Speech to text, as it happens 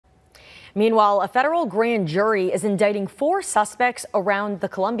Meanwhile, a federal grand jury is indicting 4 suspects around the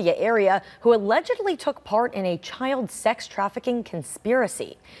Columbia area who allegedly took part in a child sex trafficking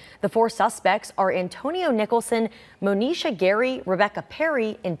conspiracy. The 4 suspects are Antonio Nicholson, Monisha Gary, Rebecca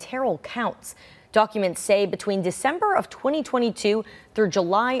Perry, and Terrell Counts. Documents say between December of 2022 through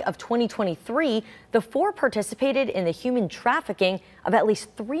July of 2023, the 4 participated in the human trafficking of at least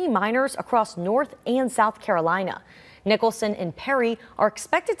 3 minors across North and South Carolina. Nicholson and Perry are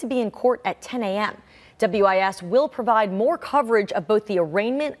expected to be in court at 10 a.m. WIS will provide more coverage of both the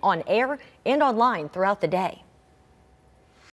arraignment on air and online throughout the day.